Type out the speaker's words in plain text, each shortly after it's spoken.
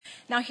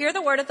Now hear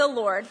the word of the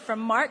Lord from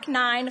Mark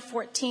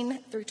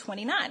 9:14 through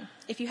 29.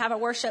 If you have a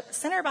Worship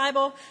Center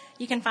Bible,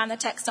 you can find the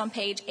text on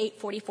page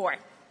 844.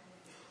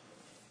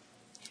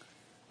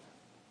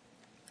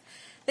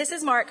 This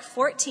is Mark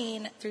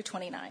 14 through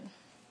 29.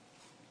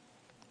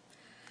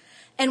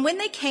 And when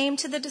they came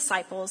to the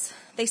disciples,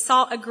 they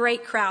saw a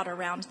great crowd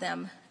around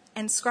them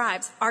and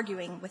scribes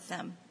arguing with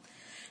them.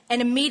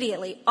 And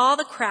immediately all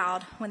the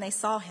crowd, when they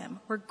saw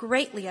him, were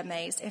greatly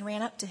amazed and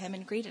ran up to him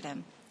and greeted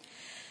him.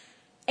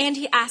 And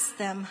he asked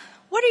them,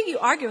 "What are you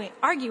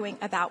arguing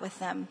about with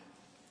them?"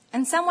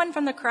 And someone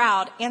from the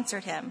crowd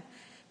answered him,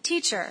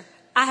 "Teacher,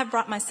 I have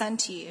brought my son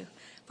to you,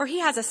 for he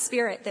has a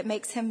spirit that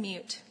makes him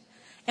mute.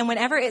 And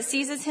whenever it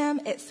seizes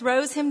him, it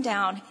throws him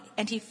down,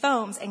 and he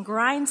foams and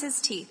grinds his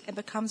teeth and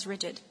becomes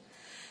rigid.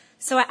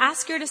 So I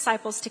asked your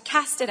disciples to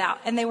cast it out,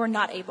 and they were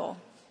not able."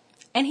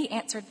 And he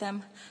answered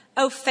them,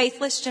 "O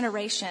faithless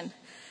generation,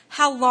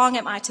 how long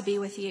am I to be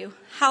with you?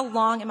 How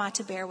long am I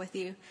to bear with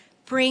you?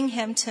 Bring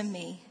him to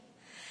me."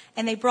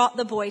 And they brought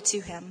the boy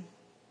to him.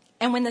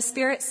 And when the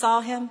spirit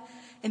saw him,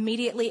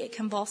 immediately it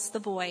convulsed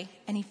the boy,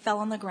 and he fell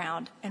on the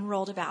ground and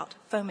rolled about,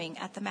 foaming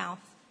at the mouth.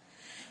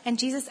 And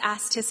Jesus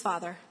asked his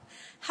father,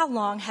 "How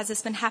long has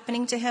this been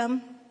happening to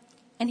him?"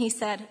 And he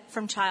said,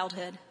 "From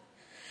childhood.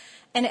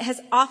 And it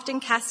has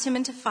often cast him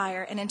into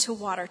fire and into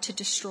water to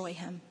destroy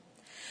him.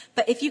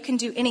 But if you can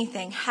do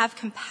anything, have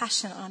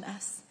compassion on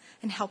us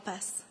and help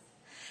us."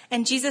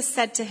 And Jesus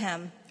said to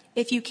him,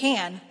 "If you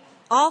can,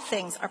 all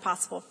things are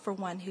possible for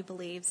one who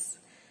believes."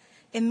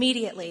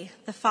 Immediately,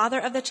 the father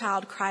of the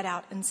child cried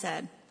out and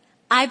said,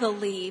 "I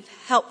believe,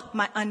 help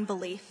my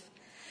unbelief."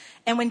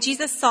 And when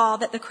Jesus saw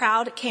that the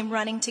crowd came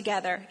running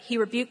together, he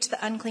rebuked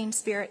the unclean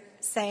spirit,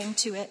 saying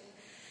to it,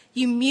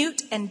 "You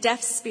mute and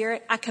deaf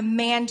spirit, I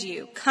command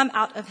you, come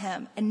out of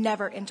him and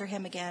never enter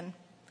him again."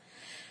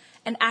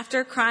 And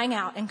after crying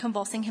out and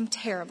convulsing him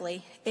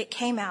terribly, it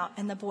came out,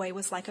 and the boy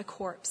was like a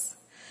corpse,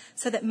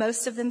 so that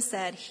most of them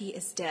said, "He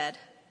is dead."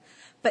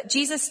 But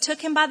Jesus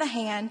took him by the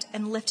hand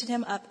and lifted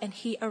him up, and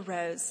he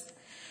arose.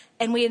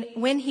 And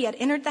when he had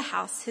entered the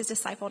house, his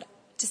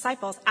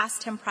disciples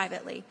asked him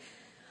privately,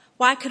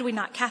 "Why could we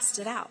not cast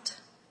it out?"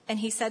 And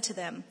he said to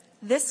them,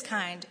 "This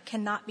kind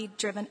cannot be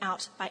driven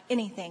out by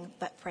anything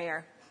but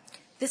prayer."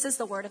 This is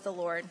the word of the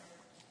Lord.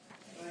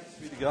 Thanks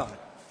be to God.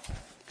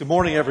 Good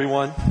morning,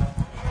 everyone.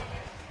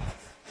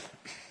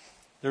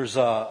 There's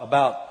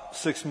about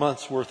 6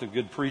 months worth of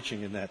good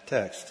preaching in that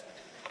text.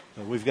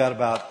 We've got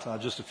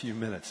about just a few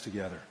minutes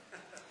together.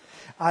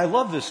 I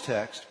love this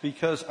text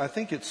because I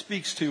think it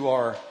speaks to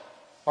our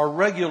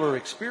regular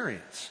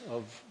experience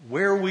of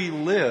where we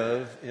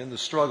live in the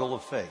struggle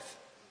of faith.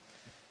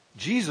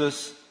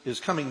 Jesus is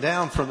coming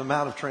down from the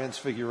Mount of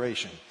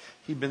Transfiguration.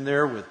 He'd been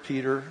there with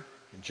Peter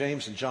and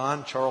James and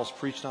John. Charles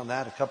preached on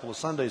that a couple of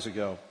Sundays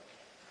ago.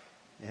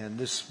 And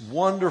this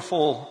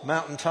wonderful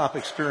mountaintop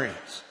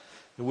experience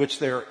in which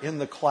they're in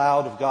the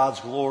cloud of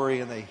God's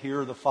glory and they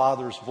hear the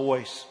Father's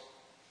voice.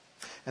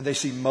 And they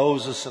see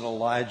Moses and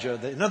Elijah.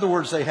 In other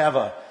words, they have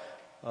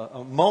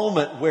a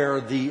moment where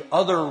the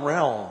other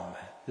realm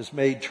is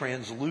made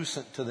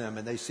translucent to them,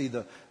 and they see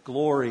the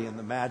glory and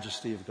the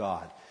majesty of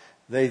God.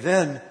 They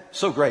then,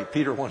 so great,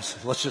 Peter wants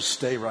to, let's just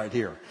stay right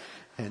here.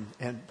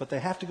 But they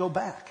have to go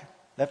back.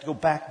 They have to go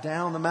back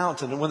down the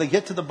mountain. And when they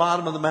get to the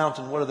bottom of the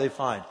mountain, what do they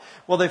find?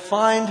 Well, they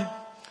find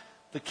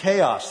the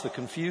chaos, the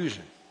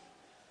confusion.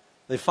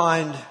 They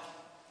find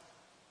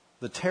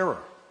the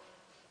terror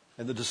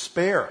and the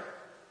despair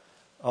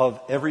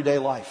of everyday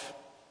life.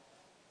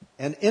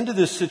 And into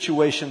this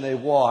situation they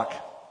walk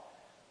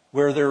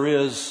where there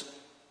is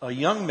a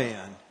young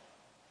man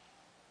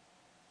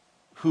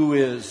who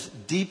is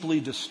deeply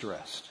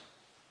distressed,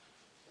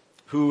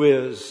 who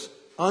is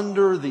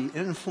under the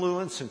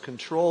influence and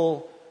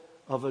control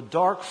of a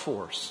dark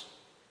force,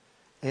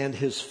 and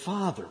his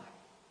father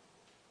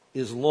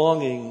is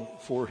longing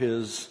for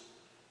his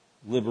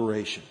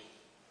liberation.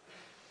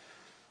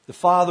 The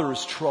father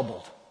is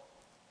troubled.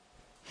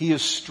 He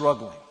is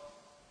struggling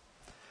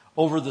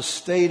over the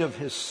state of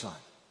his son.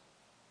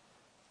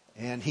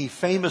 And he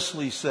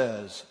famously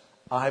says,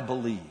 "I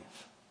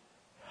believe,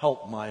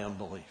 help my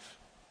unbelief."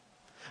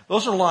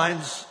 Those are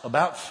lines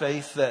about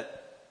faith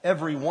that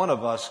every one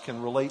of us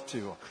can relate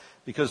to,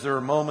 because there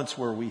are moments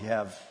where we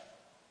have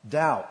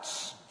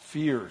doubts,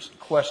 fears, and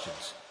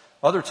questions.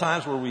 Other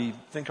times where we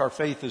think our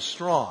faith is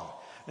strong.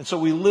 And so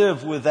we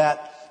live with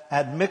that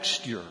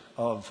admixture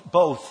of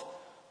both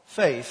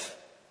faith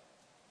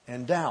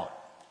and doubt.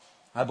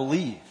 I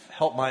believe,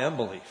 help my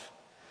unbelief.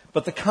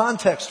 But the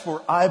context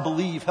for "I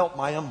believe, help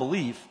my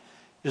unbelief"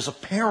 is a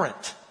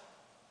parent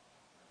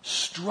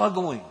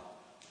struggling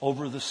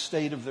over the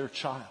state of their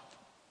child.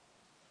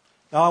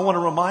 Now, I want to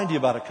remind you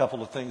about a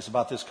couple of things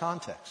about this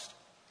context.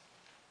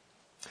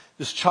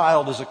 This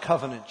child is a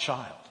covenant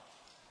child.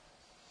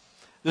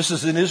 This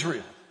is in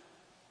Israel.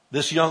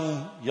 This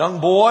young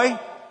boy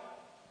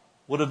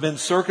would have been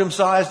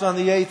circumcised on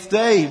the 8th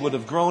day, would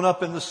have grown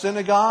up in the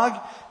synagogue,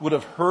 would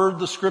have heard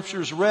the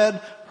scriptures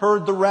read,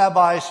 heard the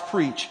rabbis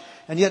preach.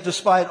 And yet,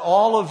 despite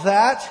all of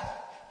that,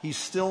 he's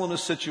still in a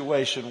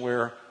situation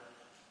where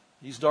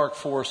These dark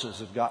forces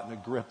have gotten a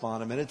grip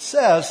on him. And it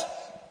says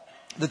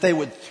that they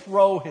would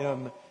throw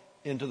him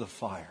into the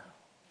fire.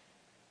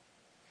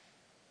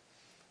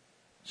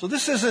 So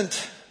this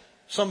isn't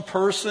some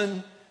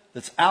person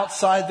that's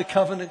outside the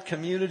covenant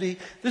community.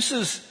 This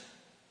is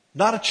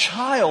not a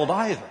child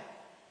either.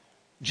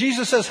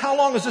 Jesus says, how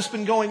long has this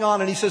been going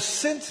on? And he says,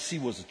 since he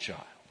was a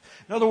child.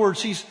 In other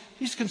words,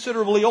 he's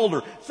considerably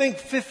older. Think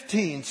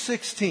 15,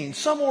 16,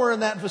 somewhere in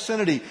that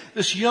vicinity.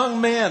 This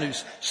young man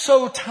who's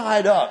so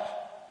tied up.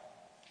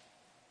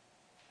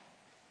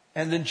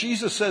 And then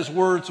Jesus says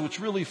words which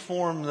really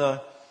form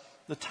the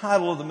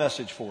title of the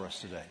message for us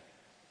today.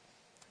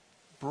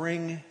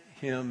 Bring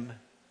him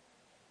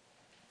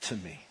to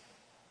me.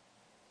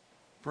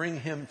 Bring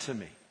him to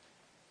me.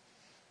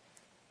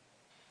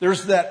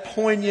 There's that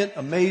poignant,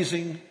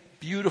 amazing,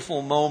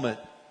 beautiful moment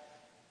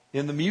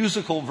in the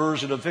musical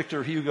version of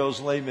Victor Hugo's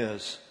Les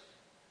Mis,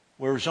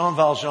 where Jean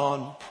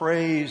Valjean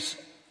prays,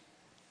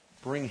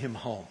 bring him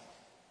home.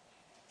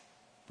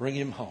 Bring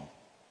him home.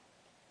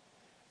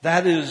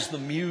 That is the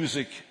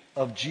music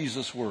of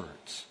Jesus'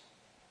 words.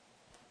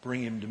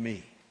 Bring him to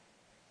me.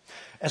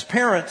 As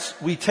parents,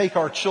 we take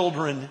our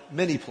children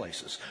many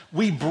places.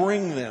 We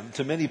bring them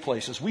to many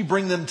places. We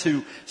bring them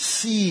to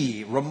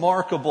see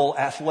remarkable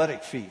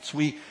athletic feats.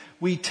 We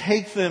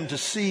take them to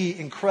see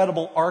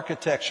incredible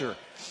architecture.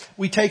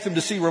 We take them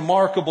to see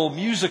remarkable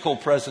musical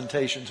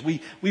presentations.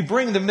 We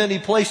bring them many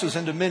places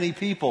and to many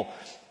people.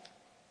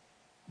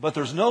 But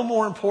there's no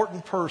more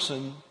important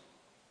person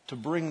to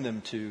bring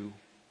them to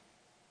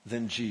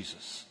than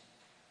Jesus.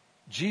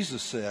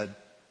 Jesus said,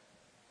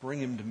 bring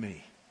him to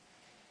me.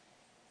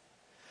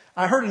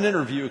 I heard an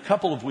interview a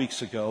couple of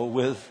weeks ago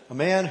with a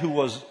man who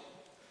was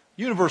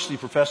major university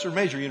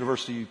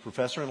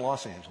professor in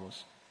Los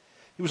Angeles.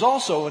 He was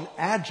also an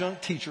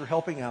adjunct teacher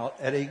helping out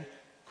at a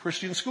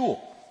Christian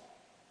school.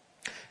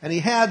 And he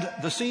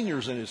had the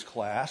seniors in his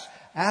class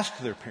ask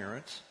their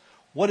parents,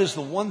 what is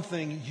the one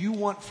thing you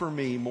want for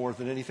me more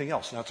than anything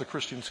else? Now, it's a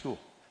Christian school.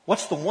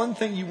 What's the one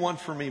thing you want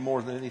for me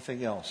more than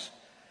anything else?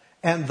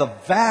 And the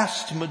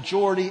vast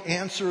majority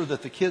answer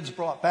that the kids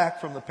brought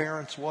back from the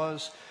parents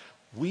was,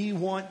 we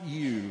want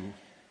you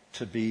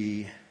to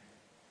be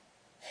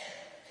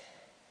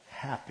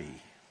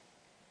happy.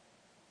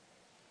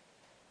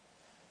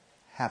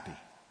 Happy.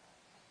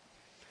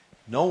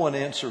 No one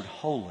answered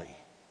holy.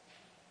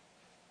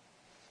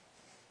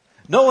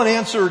 No one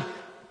answered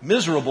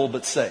miserable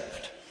but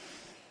saved.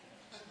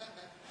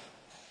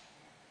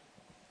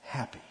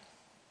 Happy.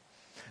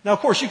 Now, of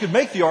course, you could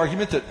make the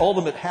argument that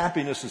ultimate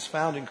happiness is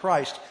found in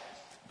Christ,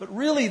 but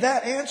really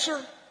that answer,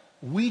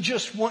 we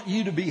just want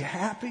you to be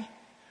happy,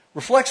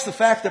 reflects the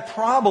fact that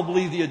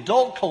probably the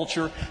adult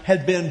culture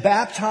had been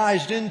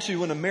baptized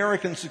into an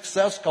American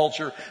success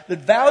culture that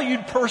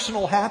valued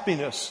personal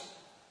happiness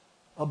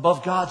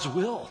above God's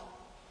will.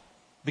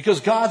 Because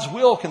God's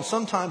will can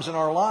sometimes in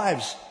our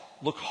lives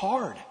look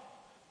hard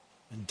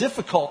and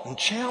difficult and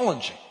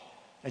challenging,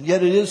 and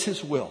yet it is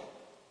His will.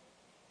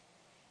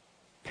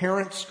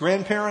 Parents,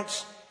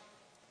 grandparents,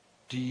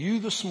 do you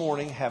this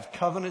morning have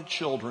covenant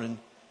children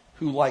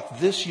who, like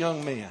this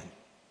young man,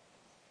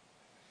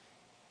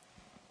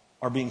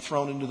 are being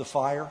thrown into the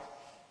fire?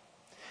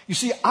 You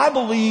see, I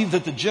believe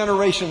that the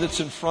generation that's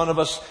in front of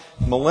us,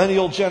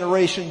 millennial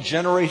generation,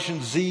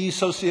 Generation Z,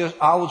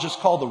 sociologists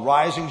call the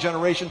rising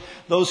generation,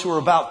 those who are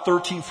about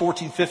 13,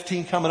 14,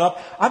 15 coming up,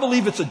 I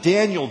believe it's a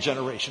Daniel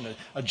generation,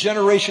 a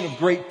generation of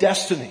great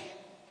destiny.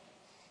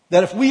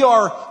 That if we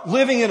are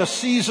living in a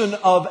season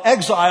of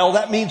exile,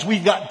 that means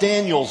we've got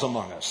Daniels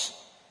among us.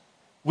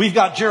 We've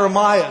got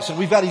Jeremiahs, and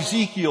we've got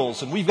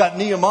Ezekiels, and we've got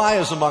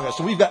Nehemiahs among us,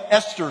 and we've got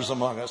Esthers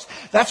among us.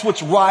 That's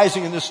what's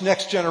rising in this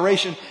next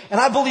generation. And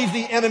I believe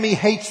the enemy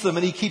hates them,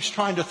 and he keeps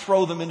trying to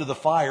throw them into the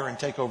fire and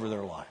take over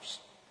their lives.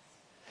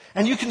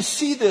 And you can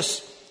see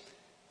this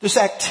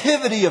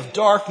activity of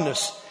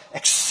darkness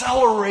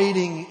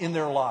accelerating in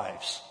their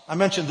lives. I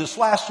mentioned this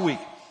last week,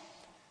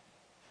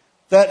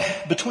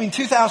 that between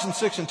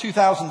 2006 and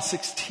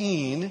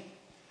 2016,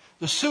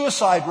 the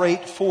suicide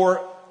rate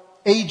for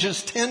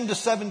ages 10 to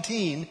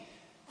 17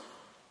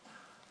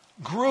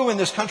 grew in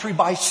this country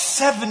by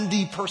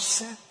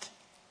 70%.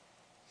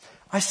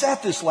 I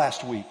sat this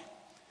last week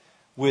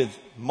with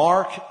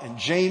Mark and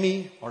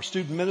Jamie, our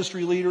student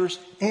ministry leaders,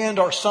 and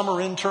our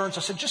summer interns.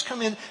 I said, just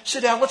come in,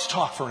 sit down, let's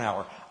talk for an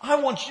hour. I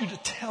want you to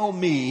tell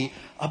me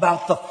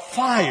about the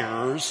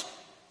fires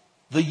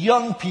the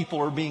young people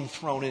are being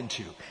thrown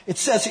into. It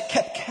says it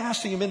kept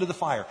casting them into the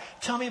fire.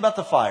 Tell me about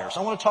the fires.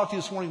 I want to talk to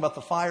you this morning about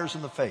the fires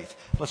in the faith.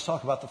 Let's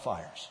talk about the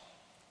fires.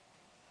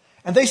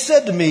 And they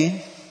said to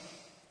me,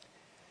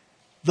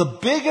 the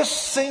biggest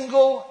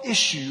single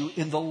issue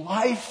in the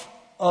life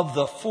of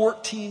the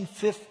 14,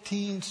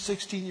 15,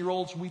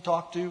 16-year-olds we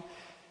talk to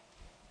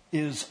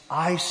is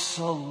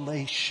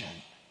isolation.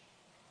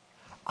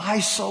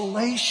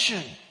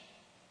 Isolation.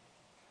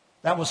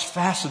 That was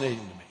fascinating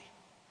to me.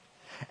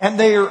 And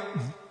they are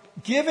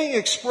giving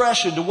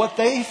expression to what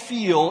they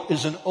feel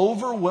is an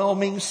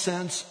overwhelming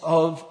sense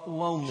of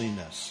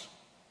loneliness.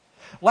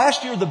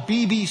 Last year, the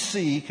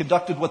BBC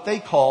conducted what they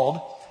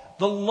called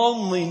the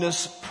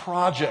Loneliness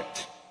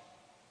Project.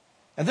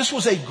 And this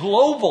was a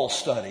global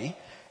study.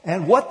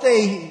 And what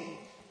they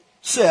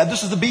said,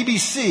 this is the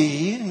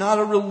BBC, not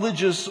a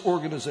religious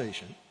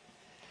organization.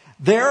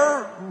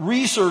 Their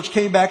research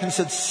came back and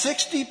said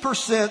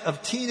 60%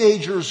 of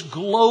teenagers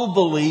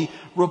globally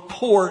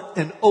report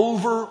an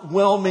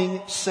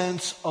overwhelming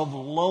sense of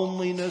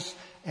loneliness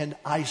and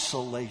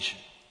isolation.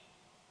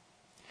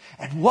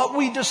 And what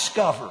we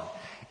discover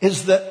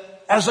is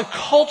that as a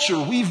culture,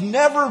 we've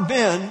never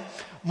been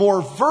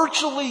more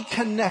virtually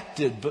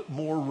connected, but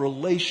more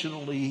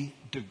relationally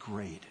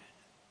degraded.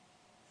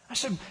 I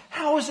said,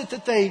 how is it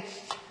that they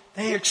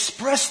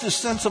express this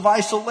sense of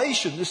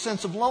isolation, this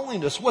sense of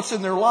loneliness? What's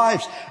in their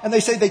lives? And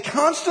they say they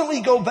constantly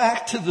go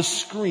back to the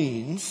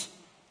screens.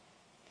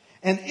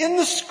 And in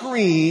the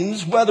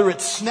screens, whether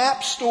it's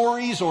Snap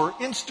Stories or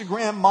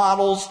Instagram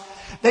models,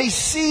 they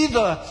see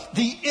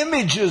the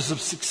images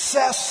of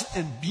success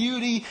and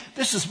beauty.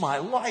 This is my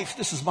life.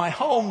 This is my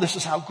home. This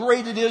is how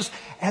great it is.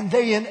 And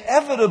they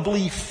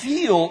inevitably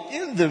feel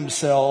in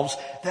themselves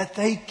that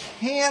they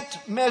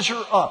can't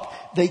measure up.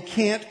 They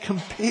can't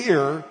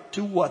compare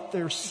to what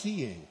they're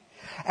seeing.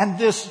 And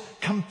this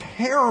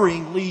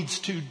comparing leads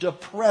to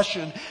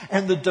depression.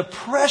 And the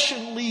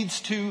depression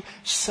leads to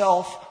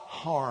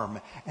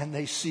self-harm. And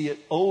they see it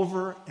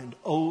over and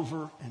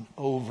over and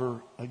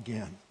over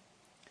again.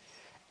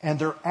 And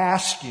they're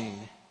asking,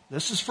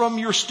 this is from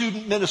your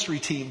student ministry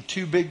team,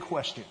 2 big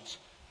questions.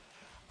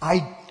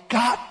 I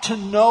got to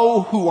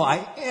know who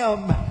I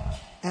am,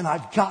 and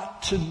I've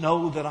got to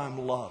know that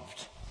I'm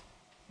loved.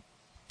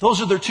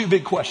 Those are their 2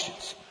 big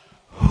questions.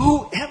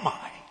 Who am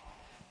I?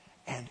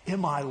 And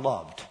am I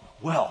loved?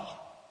 Well,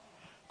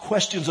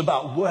 questions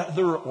about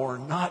whether or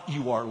not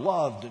you are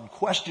loved and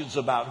questions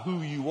about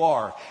who you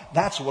are,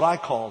 that's what I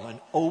call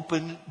an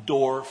open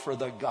door for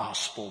the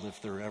gospel,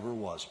 if there ever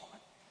was one.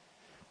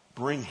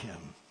 Bring him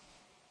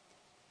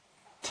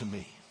to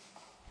me.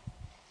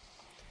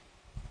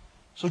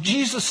 So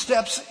Jesus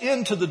steps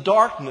into the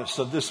darkness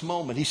of this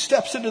moment. He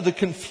steps into the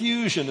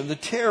confusion and the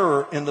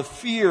terror and the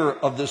fear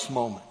of this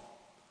moment.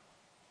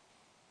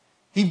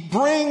 He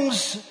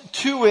brings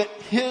to it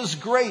his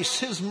grace,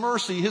 his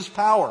mercy, his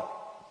power.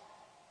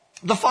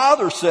 The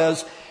Father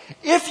says,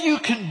 if you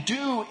can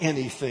do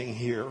anything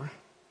here,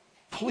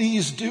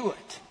 please do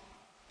it.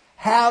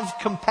 Have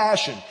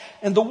compassion.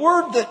 And the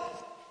word that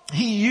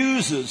he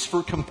uses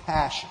for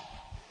compassion,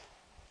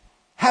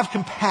 have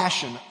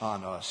compassion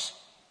on us,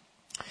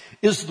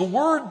 is the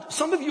word,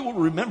 some of you will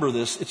remember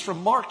this, it's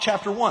from Mark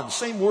chapter 1,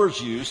 same words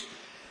used,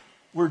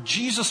 where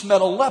Jesus met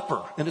a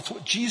leper, and it's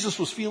what Jesus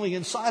was feeling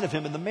inside of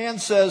him. And the man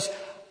says,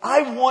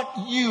 I want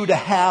you to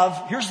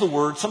have, here's the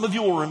word, some of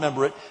you will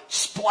remember it,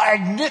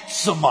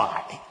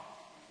 splagnizomai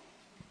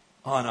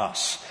on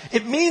us.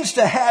 It means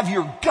to have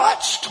your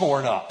guts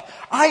torn up.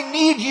 I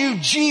need you,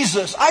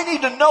 Jesus. I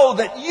need to know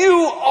that you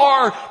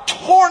are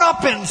torn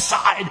up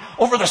inside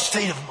over the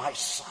state of my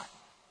son.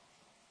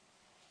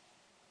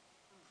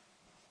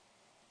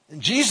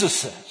 And Jesus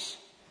says,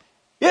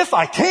 if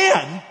I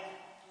can,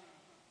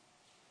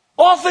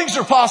 all things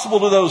are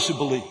possible to those who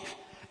believe.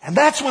 And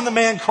that's when the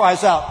man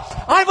cries out,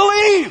 I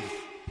believe.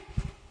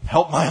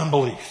 Help my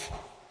unbelief.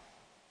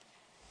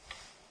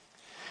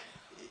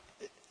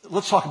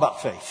 Let's talk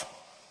about faith.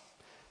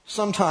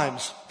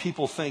 Sometimes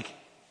people think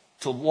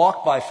to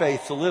walk by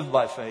faith, to live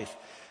by faith,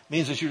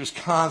 means that you're just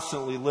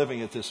constantly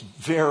living at this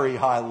very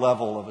high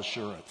level of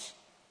assurance.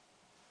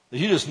 That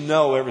you just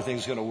know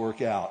everything's going to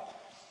work out.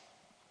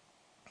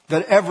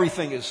 That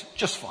everything is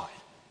just fine.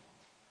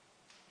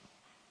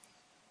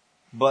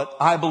 But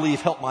I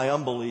believe help my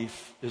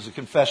unbelief is a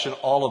confession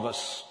all of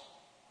us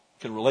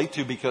can relate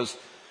to because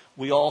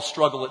we all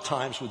struggle at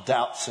times with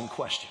doubts and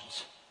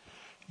questions.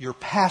 Your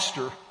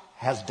pastor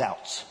has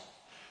doubts.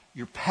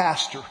 Your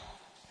pastor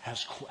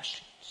has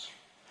questions.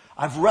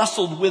 I've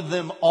wrestled with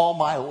them all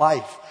my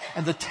life.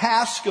 And the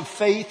task of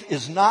faith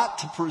is not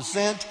to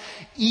present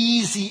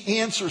easy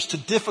answers to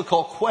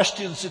difficult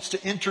questions. It's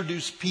to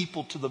introduce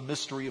people to the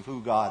mystery of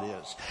who God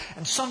is.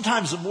 And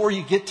sometimes the more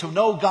you get to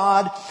know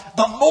God,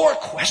 the more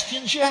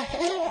questions you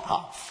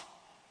have.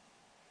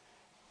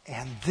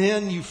 And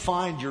then you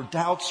find your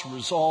doubts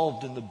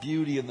resolved in the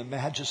beauty and the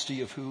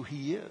majesty of who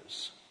He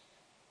is.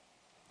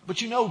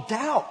 But you know,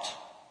 doubt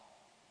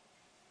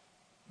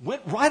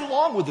went right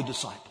along with the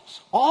disciples,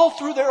 all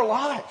through their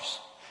lives.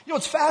 You know,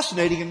 it's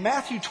fascinating. In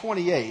Matthew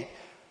 28,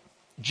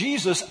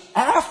 Jesus,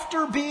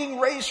 after being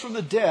raised from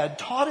the dead,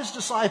 taught His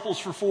disciples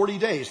for 40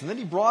 days. And then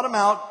He brought them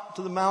out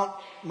to the Mount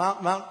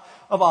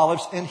of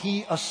Olives, and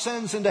He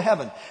ascends into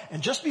heaven.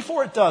 And just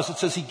before it does, it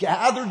says He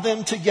gathered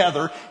them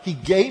together. He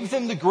gave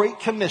them the Great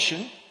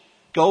Commission,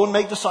 go and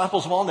make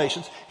disciples of all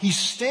nations. He's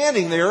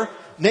standing there,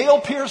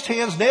 nail-pierced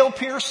hands,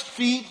 nail-pierced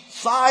feet,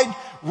 side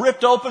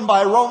ripped open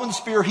by a Roman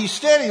spear. He's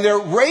standing there,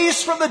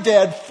 raised from the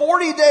dead,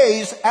 40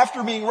 days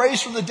after being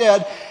raised from the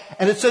dead.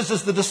 And it says,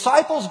 as the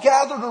disciples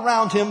gathered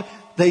around Him,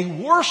 they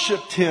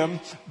worshiped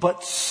Him,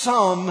 but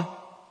some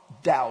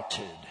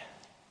doubted.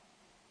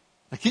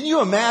 Now, can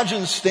you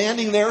imagine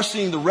standing there,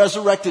 seeing the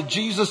resurrected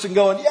Jesus and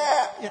going,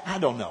 yeah, I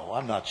don't know,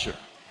 I'm not sure.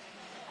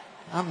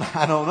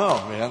 I don't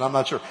know, man. I'm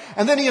not sure.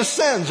 And then he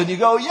ascends and you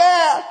go,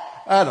 yeah,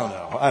 I don't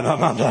know.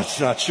 I'm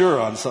not sure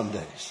on some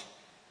days.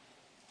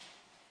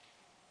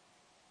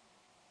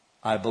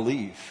 I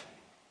believe.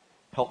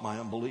 Help my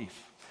unbelief.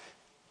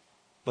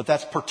 But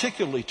that's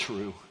particularly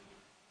true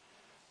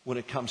when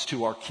it comes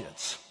to our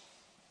kids,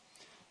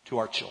 to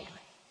our children.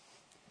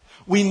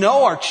 We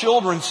know our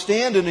children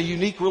stand in a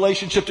unique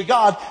relationship to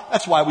God.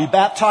 That's why we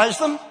baptize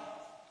them.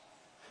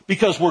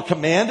 Because we're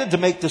commanded to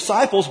make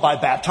disciples by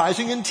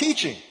baptizing and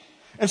teaching.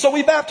 And so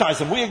we baptize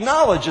them. We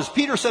acknowledge, as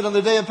Peter said on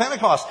the day of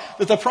Pentecost,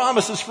 that the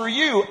promise is for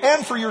you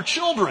and for your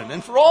children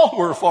and for all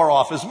who are far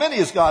off, as many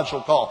as God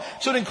shall call.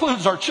 So it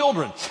includes our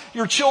children.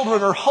 Your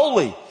children are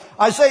holy.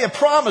 Isaiah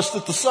promised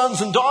that the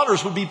sons and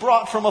daughters would be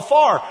brought from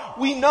afar.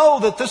 We know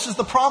that this is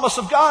the promise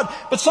of God.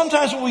 But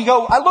sometimes when we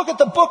go, I look at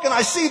the book and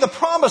I see the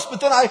promise, but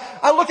then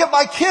I look at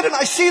my kid and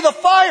I see the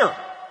fire.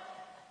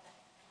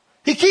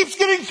 He keeps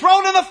getting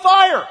thrown in the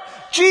fire.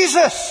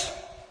 Jesus,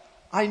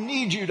 I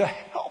need you to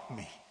help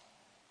me.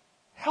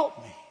 Help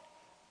me.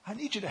 I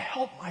need you to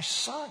help my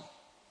son.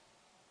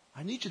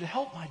 I need you to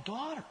help my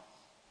daughter.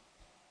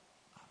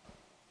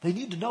 They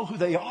need to know who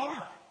they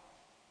are.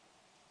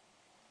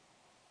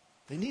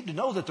 They need to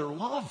know that they're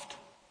loved.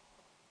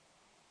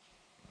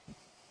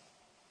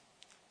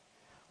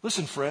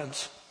 Listen,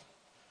 friends,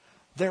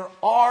 there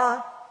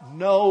are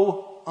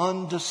no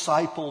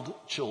undiscipled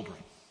children.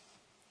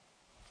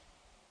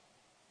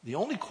 The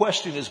only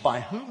question is by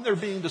whom they're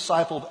being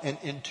discipled and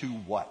into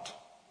what.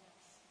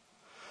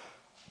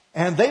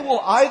 And they will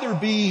either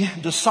be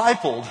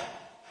discipled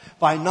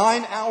by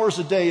 9 hours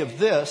a day of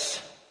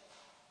this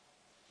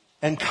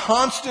and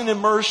constant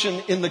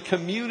immersion in the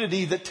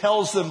community that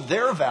tells them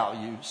their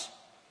values,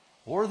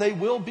 or they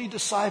will be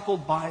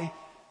discipled by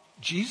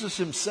Jesus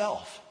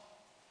himself,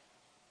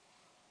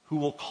 who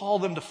will call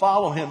them to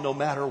follow him no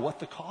matter what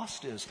the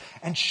cost is,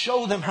 and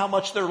show them how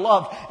much they're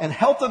loved, and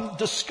help them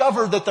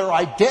discover that their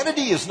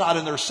identity is not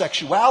in their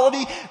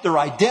sexuality, their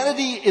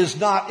identity is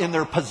not in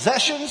their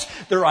possessions,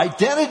 their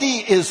identity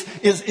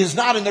is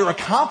not in their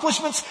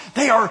accomplishments.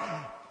 They are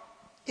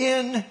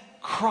in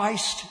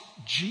Christ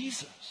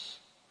Jesus.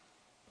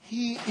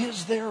 He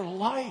is their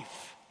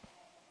life.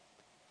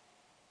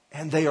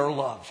 And they are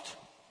loved.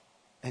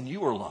 And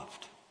you are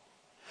loved.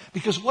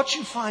 Because what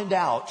you find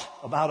out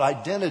about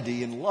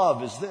identity and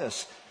love is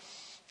this.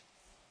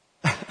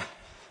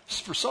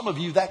 For some of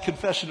you, that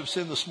confession of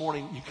sin this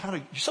morning,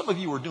 some of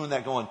you were doing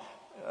that going,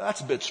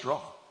 that's a bit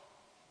strong.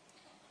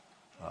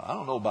 I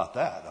don't know about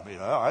that. I mean,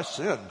 I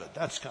sinned, but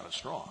that's kind of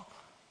strong.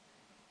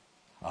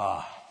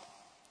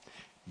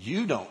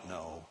 You don't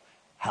know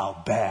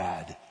how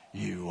bad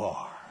you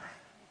are.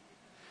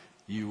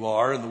 You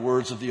are, in the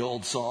words of the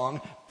old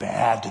song,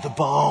 bad to the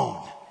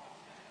bone.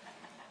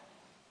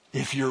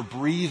 If you're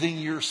breathing,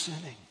 you're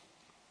sinning.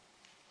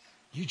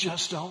 You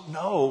just don't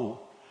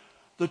know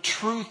the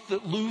truth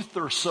that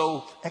Luther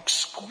so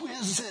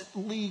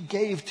exquisitely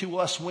gave to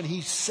us when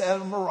he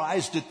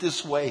summarized it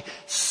this way: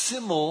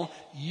 simul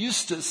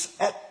justus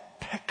et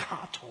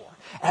peccator.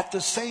 At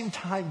the same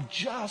time,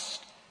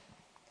 just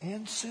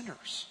and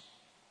sinners.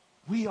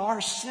 We are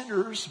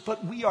sinners,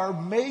 but we are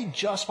made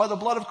just by the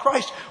blood of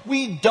Christ.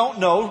 We don't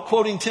know,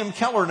 quoting Tim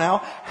Keller now,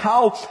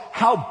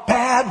 how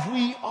bad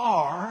we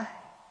are,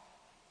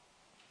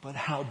 but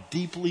how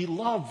deeply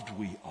loved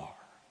we are.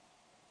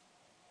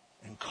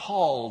 And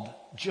called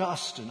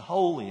just and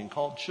holy and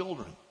called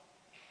children.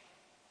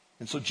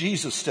 And so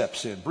Jesus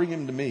steps in. Bring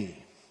him to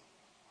me.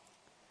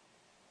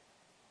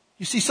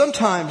 You see,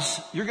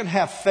 sometimes you're going to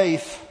have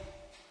faith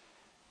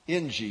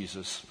in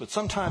Jesus, but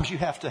sometimes you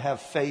have to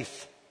have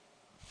faith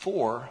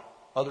for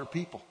other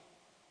people.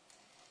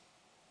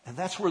 And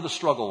that's where the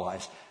struggle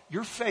lies.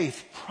 Your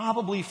faith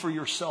probably for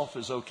yourself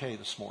is okay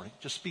this morning.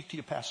 Just speak to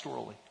you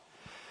pastorally.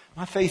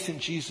 My faith in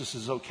Jesus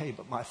is okay,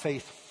 but my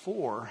faith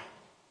for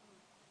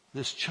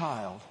this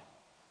child,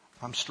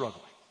 I'm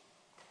struggling.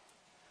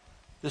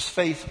 This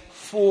faith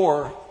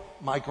for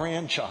my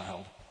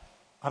grandchild,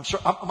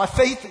 my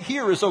faith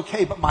here is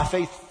okay, but my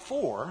faith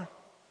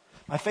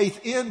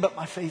in, but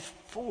my faith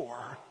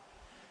for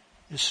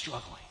is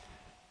struggling.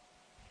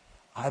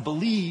 I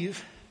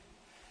believe,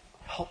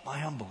 help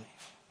my unbelief.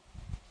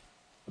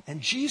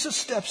 And Jesus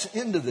steps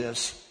into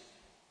this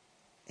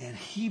and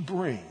he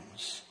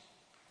brings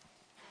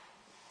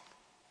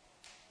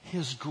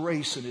his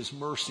grace and his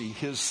mercy,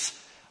 his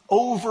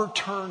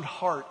overturned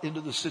heart into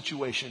the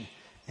situation,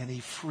 and he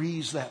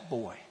frees that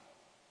boy.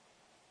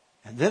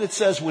 And then it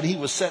says when he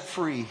was set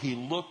free, he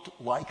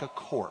looked like a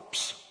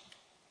corpse.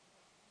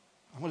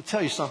 I'm going to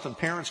tell you something,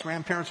 parents,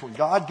 grandparents, when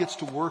God gets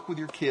to work with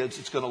your kids,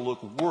 it's going to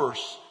look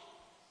worse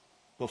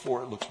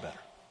before it looks better.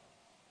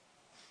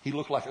 He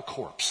looked like a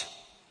corpse.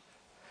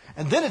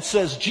 And then it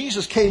says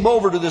Jesus came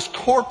over to this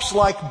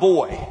corpse-like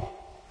boy,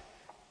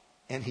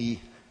 and he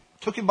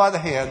took him by the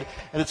hand,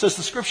 and it says,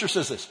 the scripture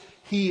says this,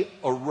 he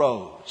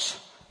arose.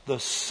 The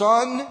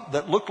son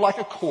that looked like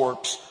a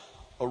corpse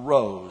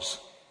arose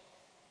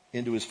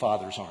into his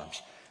father's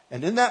arms.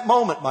 And in that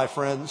moment, my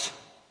friends,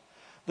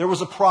 there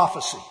was a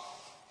prophecy.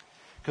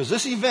 Because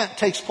this event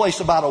takes place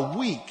about a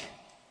week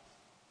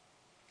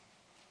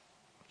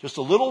just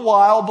a little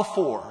while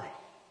before,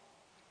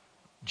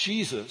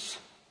 Jesus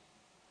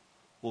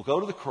will go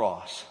to the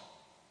cross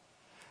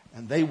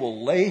and they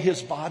will lay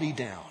his body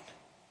down.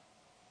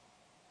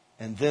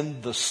 And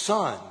then the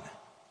Son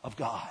of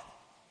God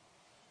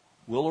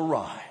will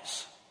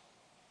arise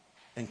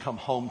and come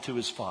home to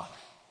his Father.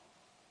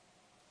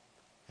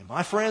 And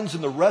my friends,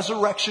 in the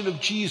resurrection of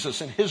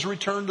Jesus and his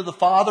return to the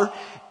Father,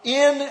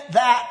 in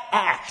that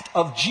act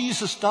of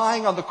Jesus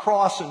dying on the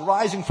cross and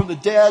rising from the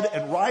dead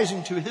and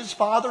rising to his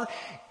Father,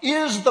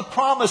 is the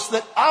promise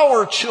that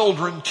our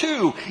children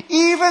too,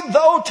 even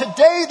though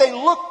today they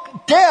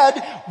look dead,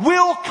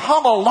 will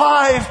come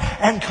alive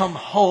and come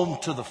home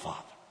to the Father.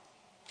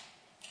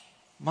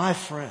 My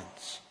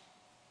friends,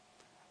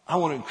 I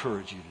want to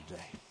encourage you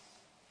today.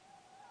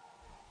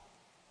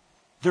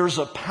 There's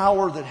a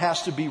power that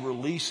has to be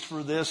released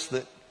for this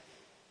that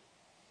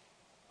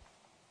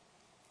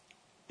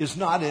is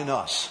not in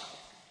us.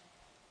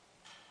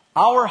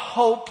 Our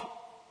hope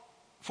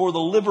for the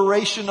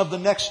liberation of the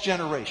next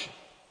generation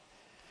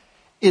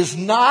is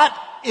not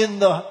in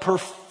the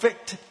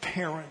perfect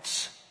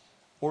parents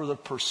or the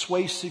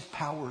persuasive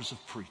powers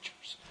of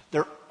preachers.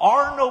 There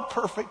are no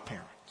perfect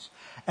parents.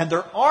 And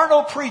there are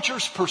no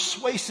preachers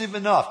persuasive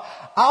enough.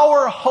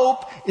 Our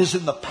hope is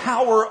in the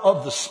power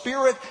of the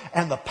Spirit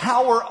and the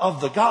power of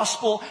the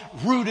gospel,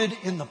 rooted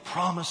in the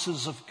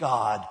promises of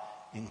God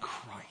in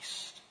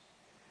Christ.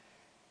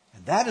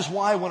 And that is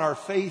why when our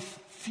faith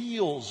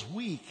feels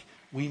weak,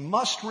 we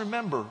must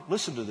remember,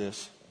 listen to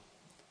this,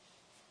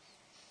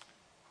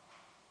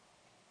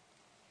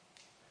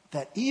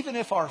 that even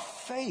if our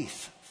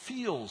faith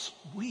feels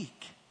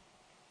weak,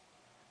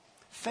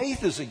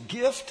 faith is a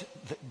gift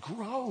that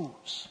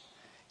grows.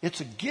 It's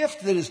a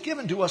gift that is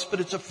given to us, but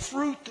it's a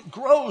fruit that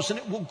grows and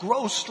it will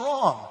grow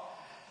strong.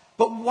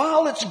 But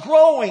while it's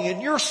growing and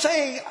you're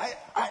saying,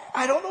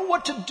 I don't know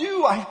what to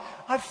do.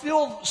 I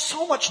feel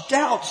so much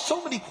doubt,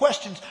 so many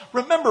questions.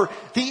 Remember,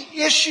 the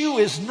issue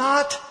is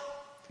not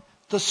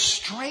the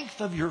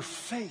strength of your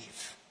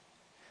faith.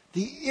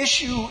 The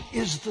issue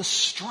is the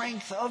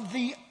strength of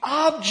the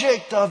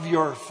object of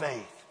your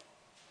faith.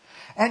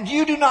 And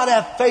you do not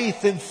have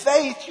faith in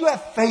faith. You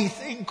have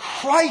faith in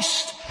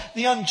Christ,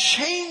 the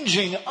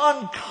unchanging,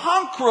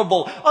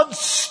 unconquerable,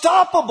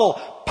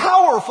 unstoppable,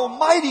 powerful,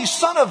 mighty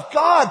Son of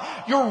God,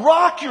 your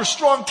rock, your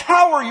strong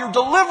tower, your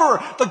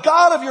deliverer, the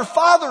God of your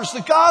fathers,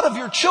 the God of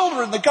your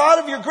children, the God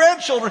of your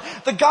grandchildren,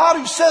 the God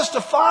who says to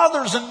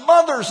fathers and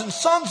mothers and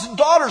sons and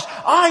daughters,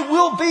 I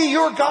will be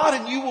your God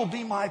and you will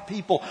be my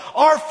people.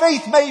 Our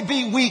faith may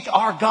be weak.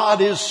 Our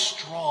God is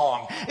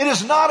strong. It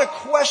is not a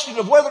question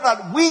of whether or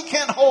not we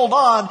can hold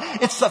on.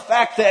 It's the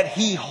fact that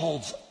he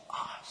holds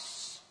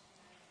us.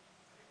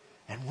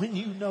 And when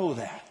you know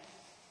that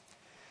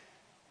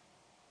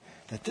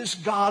this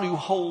God who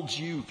holds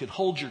you can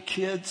hold your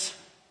kids,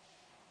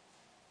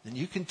 then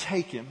you can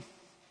take him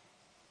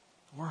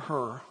or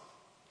her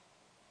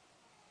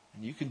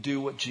and you can do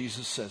what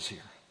Jesus says here.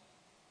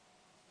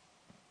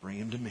 Bring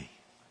him to me.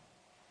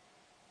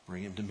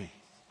 Bring him to me.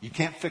 You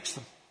can't fix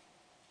them.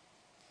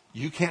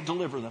 You can't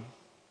deliver them.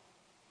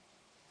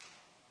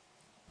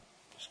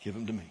 Just give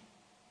him to me.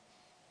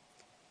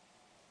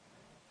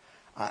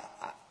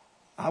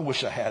 I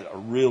wish I had a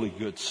really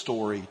good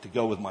story to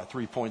go with my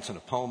 3 points in a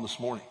poem this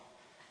morning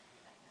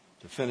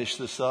to finish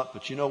this up.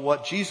 But you know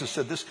what? Jesus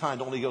said this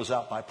kind only goes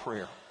out by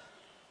prayer.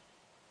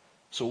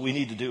 So what we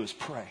need to do is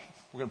pray.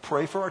 We're going to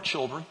pray for our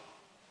children.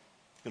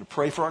 We're going to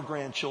pray for our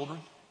grandchildren.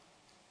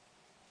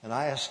 And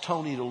I asked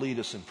Tony to lead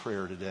us in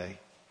prayer today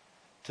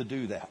to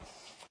do that.